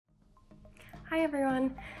Hi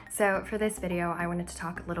everyone! So for this video, I wanted to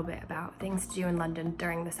talk a little bit about things to do in London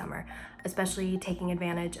during the summer, especially taking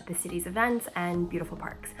advantage of the city's events and beautiful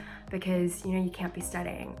parks, because you can't be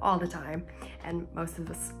studying all the time, and most of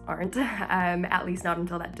us aren't, at least not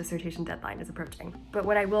until that dissertation deadline is approaching. But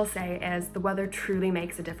what I will say is the weather truly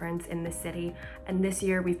makes a difference in this city, and this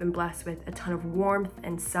year we've been blessed with a ton of warmth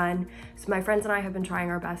and sun, so my friends and I have been trying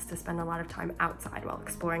our best to spend a lot of time outside while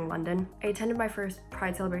exploring London. I attended my first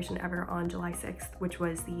Pride celebration ever on July 6th, which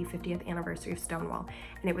was the 50th anniversary of Stonewall,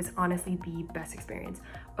 and it was honestly the best experience.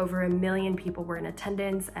 Over 1 million people were in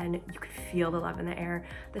attendance, and you could feel the love in the air.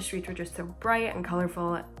 The streets were just so bright and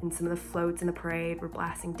colorful, and some of the floats in the parade were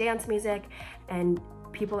blasting dance music, and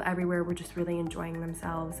people everywhere were just really enjoying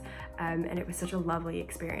themselves, and it was such a lovely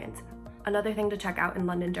experience. Another thing to check out in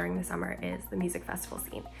London during the summer is the music festival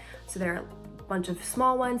scene. So there are a bunch of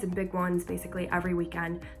small ones and big ones basically every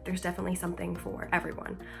weekend. There's definitely something for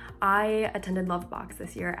everyone. I attended Lovebox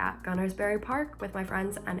this year at Gunnersbury Park with my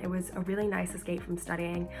friends, and it was a really nice escape from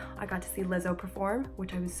studying. I got to see Lizzo perform,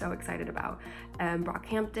 which I was so excited about.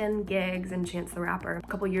 Brockhampton, Gigs, and Chance the Rapper. A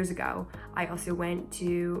couple years ago, I also went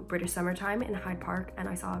to British Summertime in Hyde Park, and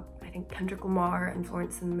I saw, I think, Kendrick Lamar and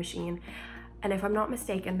Florence and the Machine. And if I'm not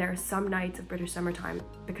mistaken, there are some nights of British Summertime,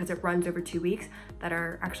 because it runs over 2 weeks, that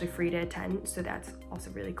are actually free to attend, so that's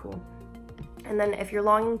also really cool. And then if you're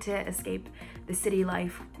longing to escape the city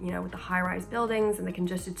life, with the high-rise buildings and the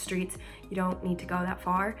congested streets, you don't need to go that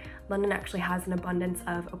far. London actually has an abundance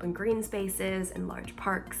of open green spaces and large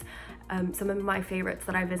parks. Some of my favorites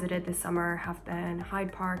that I visited this summer have been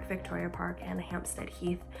Hyde Park, Victoria Park, and Hampstead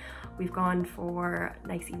Heath. We've gone for a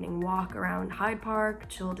nice evening walk around Hyde Park,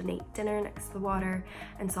 chilled and ate dinner next to the water,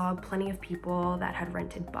 and saw plenty of people that had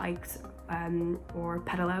rented bikes or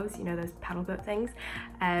pedalos, those paddle boat things.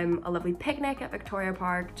 A lovely picnic at Victoria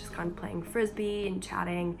Park, just kind of playing frisbee and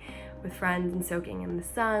chatting with friends and soaking in the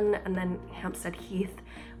sun. And then Hampstead Heath,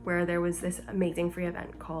 where there was this amazing free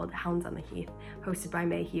event called Hounds on the Heath, hosted by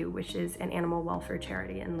Mayhew, which is an animal welfare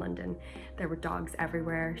charity in London. There were dogs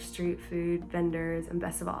everywhere, street food, vendors, and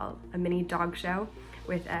best of all, a mini dog show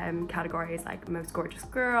with categories like Most Gorgeous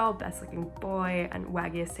Girl, Best Looking Boy, and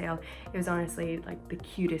Waggiest Tail. It was honestly like the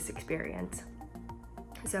cutest experience.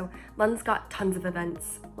 So London's got tons of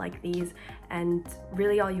events like these, and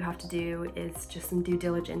really all you have to do is just some due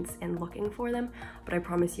diligence in looking for them, but I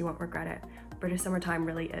promise you won't regret it. British Summertime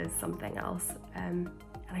really is something else. And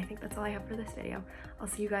I think that's all I have for this video. I'll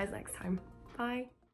see you guys next time. Bye.